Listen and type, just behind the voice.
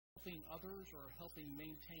helping others or helping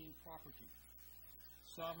maintain property.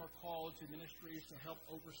 Some are called to ministries to help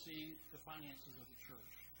oversee the finances of the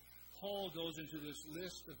church. Paul goes into this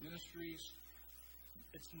list of ministries.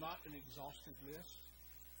 It's not an exhaustive list,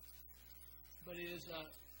 but it is an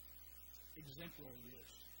exemplary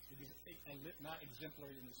list. It is not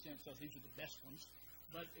exemplary in the sense of these are the best ones,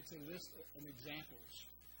 but it's a list of examples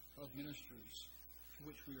of ministries to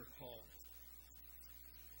which we are called.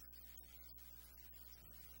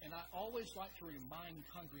 And I always like to remind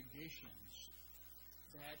congregations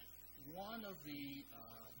that one of the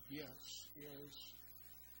gifts is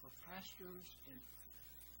for pastors and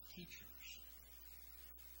teachers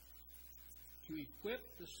to equip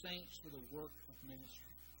the saints for the work of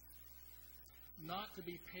ministry. Not to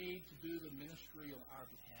be paid to do the ministry on our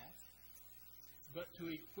behalf, but to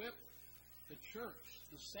equip the church,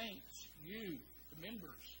 the saints, you, the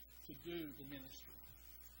members, to do the ministry.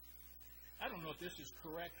 I don't know if this is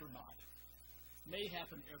correct or not. It may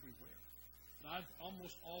happen everywhere. And I've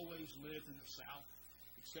almost always lived in the South,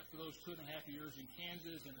 except for those 2.5 years in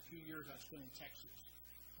Kansas and a few years I spent in Texas.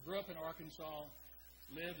 Grew up in Arkansas,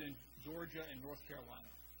 lived in Georgia and North Carolina.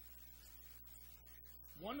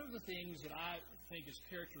 One of the things that I think is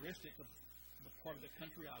characteristic of the part of the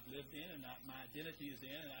country I've lived in and my identity is in,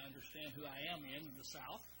 and I understand who I am in the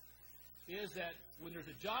South, is that when there's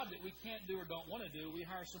a job that we can't do or don't want to do, we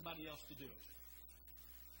hire somebody else to do it.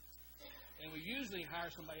 And we usually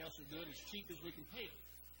hire somebody else to do it as cheap as we can pay it.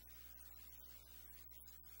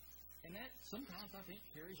 And that sometimes, I think,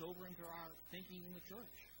 carries over into our thinking in the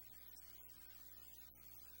church.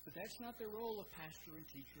 But that's not the role of pastor and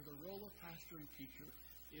teacher. The role of pastor and teacher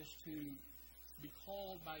is to be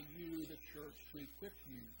called by you, the church, to equip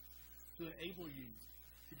you, to enable you,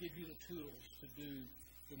 to give you the tools to do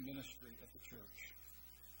the ministry of the church.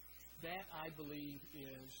 That, I believe,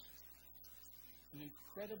 is an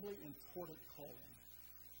incredibly important calling.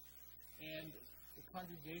 And the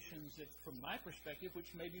congregations that, from my perspective,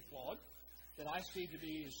 which may be flawed, that I see to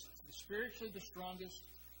be is spiritually the strongest,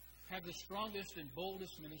 have the strongest and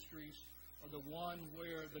boldest ministries, are the one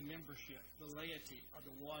where the membership, the laity, are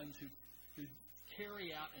the ones who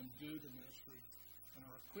carry out and do the ministry and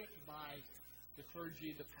are equipped by the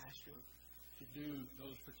clergy, the pastor, to do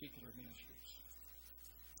those particular ministries.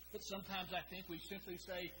 But sometimes I think we simply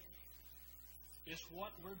say, is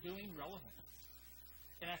what we're doing relevant?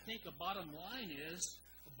 And I think the bottom line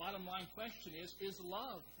question is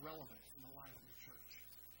love relevant in the life of the church?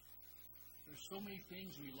 There's so many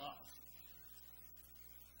things we love.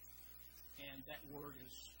 And that word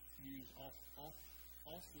is used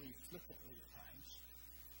awfully flippantly at times.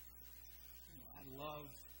 I love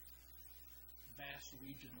Bass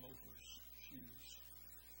Region loafers shoes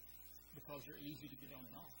because they're easy to get on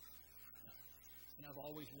and off. And I've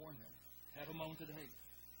always worn them. Have them on today.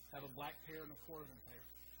 Have a black pair and a Corvin pair.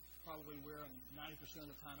 Probably wear them 90% of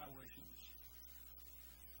the time I wear shoes.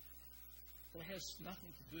 But it has nothing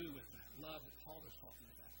to do with the love that Paul is talking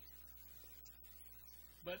about.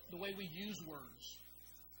 But the way we use words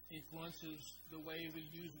influences the way we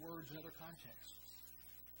use words in other contexts.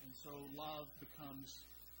 And so love becomes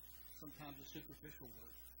sometimes a superficial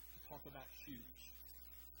word to talk about shoes.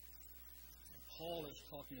 Paul is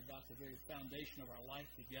talking about the very foundation of our life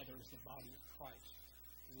together as the body of Christ.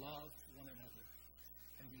 Love one another.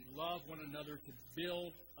 And we love one another to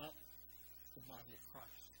build up the body of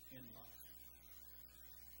Christ in love.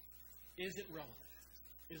 Is it relevant?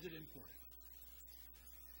 Is it important?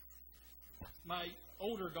 My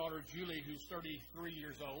older daughter, Julie, who's 33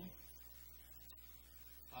 years old,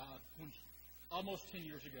 almost 10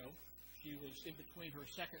 years ago, she was in between her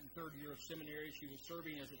second and third year of seminary. She was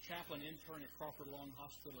serving as a chaplain intern at Crawford Long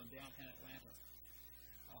Hospital in downtown Atlanta.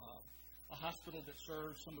 A hospital that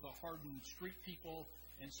serves some of the hardened street people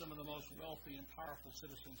and some of the most wealthy and powerful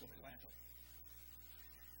citizens of Atlanta.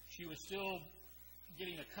 She was still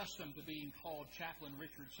getting accustomed to being called Chaplain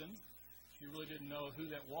Richardson. She really didn't know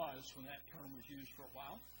who that was when that term was used for a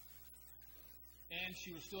while. And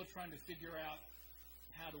she was still trying to figure out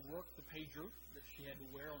how to work the pager that she had to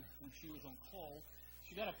wear when she was on call.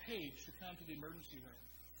 She got a page to come to the emergency room.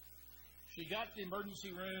 She got to the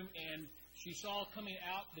emergency room and she saw coming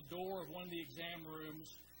out the door of one of the exam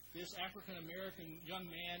rooms this African-American young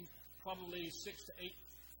man, probably 6 to 8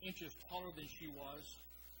 inches taller than she was.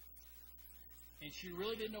 And she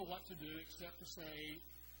really didn't know what to do except to say,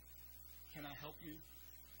 "Can I help you?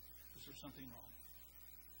 Is there something wrong?"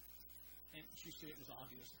 And she said it was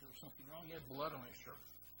obvious that there was something wrong. He had blood on his shirt.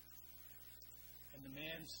 And the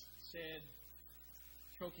man said,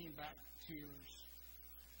 choking back tears,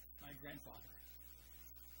 "My grandfather,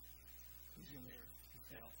 he's in there. He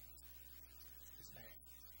fell. It's bad."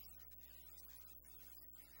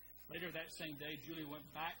 Later that same day, Julie went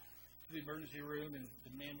back to the emergency room, and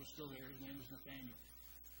the man was still there. His name was Nathaniel.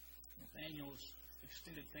 Nathaniel's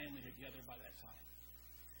extended family had gathered by that time.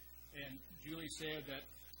 And Julie said that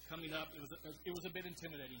coming up, it was a bit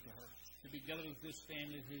intimidating to her to be gathered with this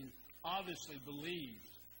family who obviously believed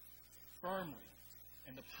firmly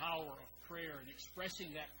in the power of prayer and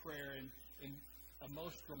expressing that prayer in a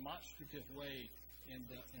most demonstrative way in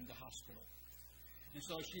the hospital. And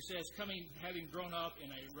so she says, having grown up in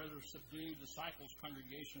a rather subdued disciples'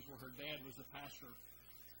 congregations where her dad was the pastor,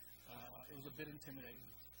 it was a bit intimidating.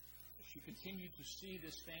 She continued to see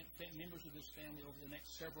members of this family over the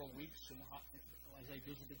next several weeks as they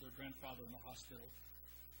visited their grandfather in the hospital.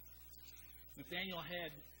 Nathaniel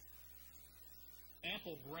had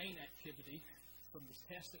ample brain activity from the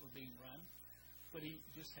tests that were being run, but he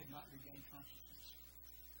just had not regained consciousness.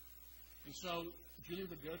 And so Julie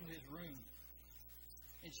would go to his room,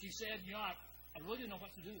 and she said, I really didn't know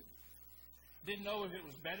what to do. Didn't know if it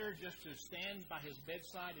was better just to stand by his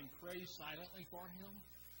bedside and pray silently for him,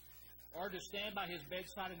 or to stand by his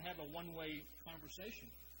bedside and have a one-way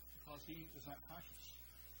conversation because he was not conscious.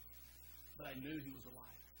 But I knew he was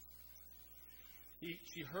alive.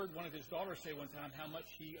 She heard one of his daughters say one time how much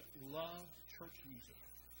he loved church music.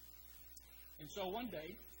 And so one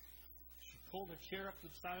day, she pulled a chair up to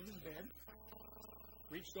the side of his bed,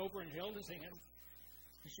 reached over and held his hand,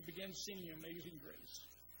 and she began singing Amazing Grace.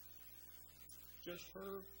 Just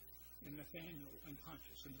her and Nathaniel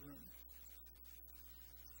unconscious in the room.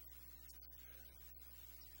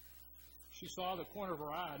 She saw the corner of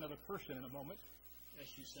her eye another person in a moment as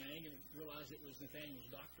she sang and realized it was Nathaniel's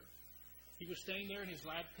doctor. He was staying there in his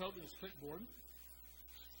lab coat with his clipboard.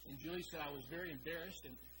 And Julie said, I was very embarrassed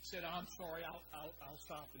and said, I'm sorry, I'll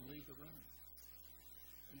stop and leave the room.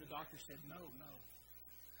 And the doctor said, no.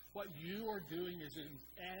 What you are doing is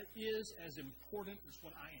as important as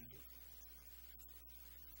what I am doing.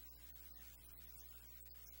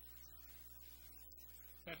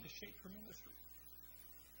 That has shaped her ministry.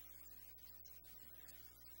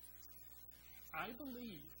 I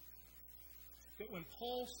believe that when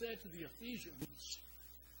Paul said to the Ephesians,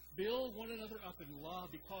 build one another up in love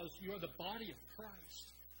because you are the body of Christ,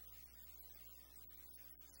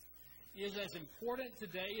 is as important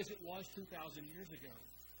today as it was 2,000 years ago.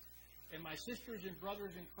 And my sisters and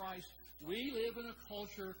brothers in Christ, we live in a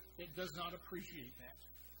culture that does not appreciate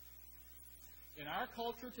that. In our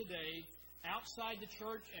culture today, outside the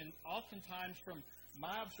church and oftentimes from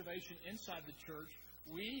my observation inside the church,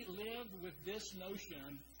 we live with this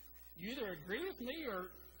notion, you either agree with me or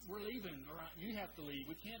we're leaving, or you have to leave.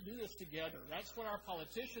 We can't do this together. That's what our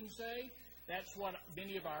politicians say. That's what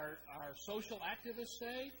many of our social activists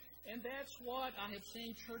say. And that's what I have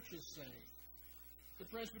seen churches say. The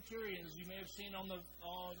Presbyterians, you may have seen on the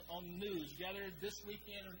news, gathered this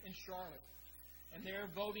weekend in Charlotte. And they're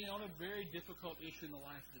voting on a very difficult issue in the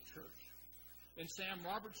life of the church. And Sam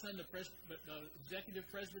Robertson, the executive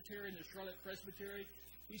presbyterian, the Charlotte Presbytery,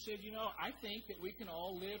 he said, I think that we can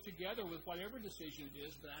all live together with whatever decision it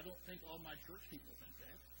is, but I don't think all my church people think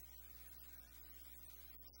that.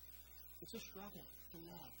 It's a struggle to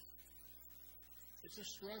love. It's a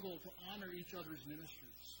struggle to honor each other's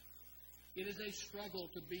ministries. It is a struggle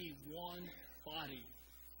to be one body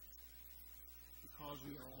because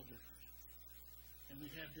we are all different. And we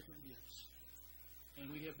have different gifts. And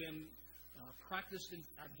we have been practiced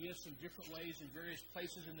our gifts in different ways in various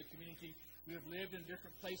places in the community. We have lived in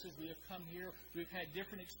different places. We have come here. We've had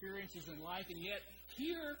different experiences in life. And yet,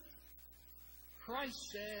 here, Christ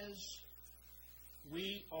says,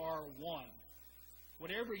 we are one.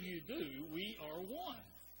 Whatever you do, we are one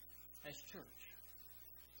as church.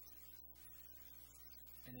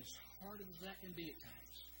 And as hard as that can be at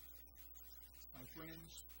times, my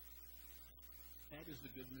friends, that is the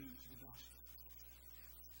good news of the gospel.